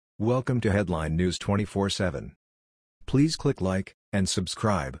Welcome to Headline News 24/7. Please click like and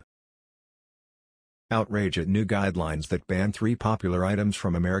subscribe. Outrage at new guidelines that ban 3 popular items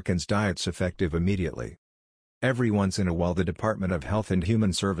from Americans' diets effective immediately. Every once in a while the Department of Health and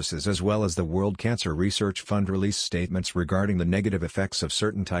Human Services as well as the World Cancer Research Fund release statements regarding the negative effects of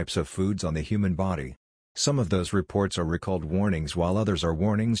certain types of foods on the human body. Some of those reports are recalled warnings while others are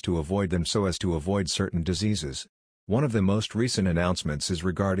warnings to avoid them so as to avoid certain diseases. One of the most recent announcements is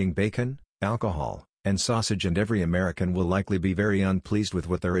regarding bacon, alcohol, and sausage, and every American will likely be very unpleased with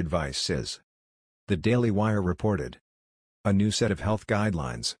what their advice is. The Daily Wire reported. A new set of health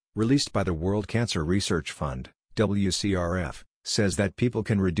guidelines, released by the World Cancer Research Fund, WCRF, says that people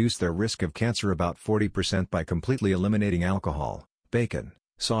can reduce their risk of cancer about 40% by completely eliminating alcohol, bacon,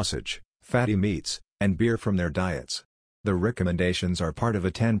 sausage, fatty meats, and beer from their diets. The recommendations are part of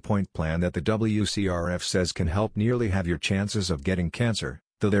a 10-point plan that the WCRF says can help nearly halve your chances of getting cancer,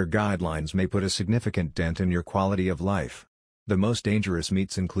 though their guidelines may put a significant dent in your quality of life. The most dangerous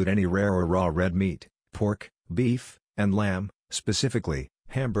meats include any rare or raw red meat, pork, beef, and lamb, specifically,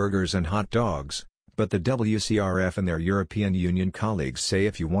 hamburgers and hot dogs, but the WCRF and their European Union colleagues say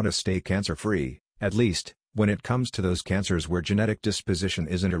if you want to stay cancer-free, at least, when it comes to those cancers where genetic disposition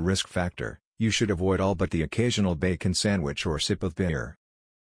isn't a risk factor, you should avoid all but the occasional bacon sandwich or sip of beer.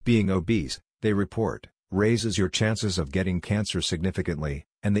 Being obese, they report, raises your chances of getting cancer significantly,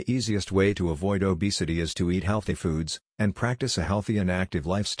 and the easiest way to avoid obesity is to eat healthy foods, and practice a healthy and active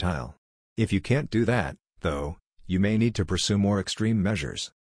lifestyle. If you can't do that, though, you may need to pursue more extreme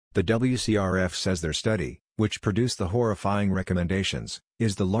measures. The WCRF says their study, which produced the horrifying recommendations,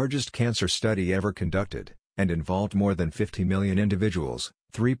 is the largest cancer study ever conducted, and involved more than 50 million individuals,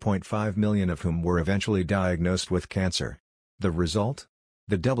 3.5 million of whom were eventually diagnosed with cancer. The result?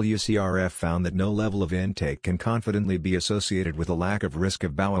 The WCRF found that no level of intake can confidently be associated with a lack of risk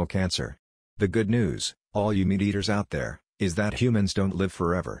of bowel cancer. The good news, all you meat eaters out there, is that humans don't live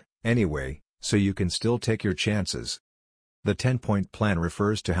forever, anyway, so you can still take your chances. The 10-point plan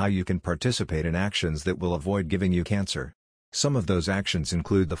refers to how you can participate in actions that will avoid giving you cancer. Some of those actions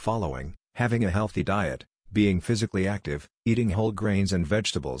include the following: having a healthy diet, being physically active, eating whole grains and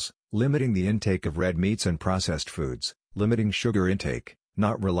vegetables, limiting the intake of red meats and processed foods, limiting sugar intake,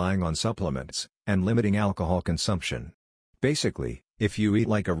 not relying on supplements, and limiting alcohol consumption. Basically, if you eat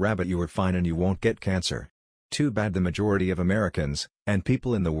like a rabbit you are fine and you won't get cancer. Too bad the majority of Americans, and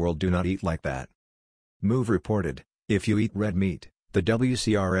people in the world, do not eat like that. Move reported, if you eat red meat, the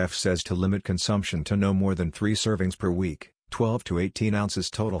WCRF says to limit consumption to no more than 3 servings per week, 12 to 18 ounces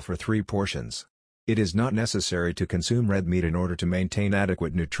total for 3 portions. It is not necessary to consume red meat in order to maintain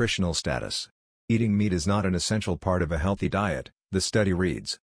adequate nutritional status. Eating meat is not an essential part of a healthy diet, the study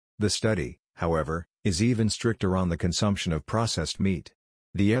reads. The study, however, is even stricter on the consumption of processed meat.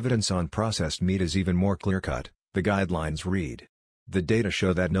 The evidence on processed meat is even more clear-cut, the guidelines read. The data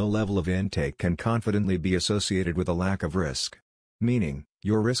show that no level of intake can confidently be associated with a lack of risk. Meaning,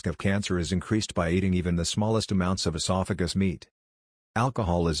 your risk of cancer is increased by eating even the smallest amounts of esophagus meat.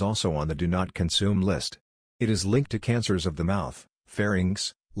 Alcohol is also on the do not consume list. It is linked to cancers of the mouth,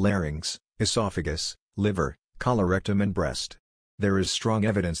 pharynx, larynx, esophagus, liver, colorectum and breast. There is strong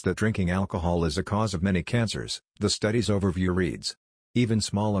evidence that drinking alcohol is a cause of many cancers, the study's overview reads. Even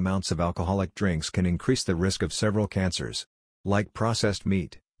small amounts of alcoholic drinks can increase the risk of several cancers. Like processed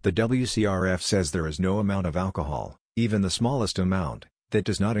meat, the WCRF says there is no amount of alcohol, even the smallest amount, that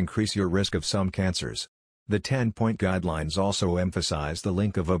does not increase your risk of some cancers. The 10-point guidelines also emphasize the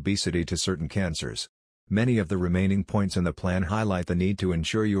link of obesity to certain cancers. Many of the remaining points in the plan highlight the need to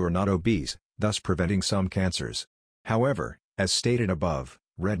ensure you are not obese, thus preventing some cancers. However, as stated above,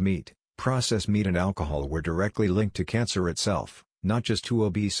 red meat, processed meat and alcohol were directly linked to cancer itself, not just to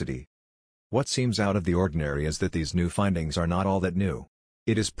obesity. What seems out of the ordinary is that these new findings are not all that new.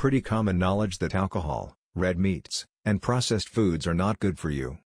 It is pretty common knowledge that alcohol, red meats, and processed foods are not good for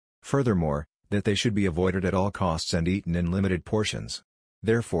you. Furthermore, that they should be avoided at all costs and eaten in limited portions.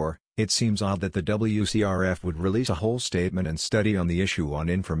 Therefore, it seems odd that the WCRF would release a whole statement and study on the issue on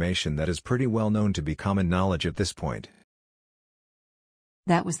information that is pretty well known to be common knowledge at this point.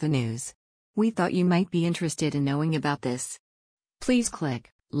 That was the news. We thought you might be interested in knowing about this. Please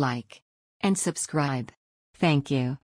click like and subscribe. Thank you.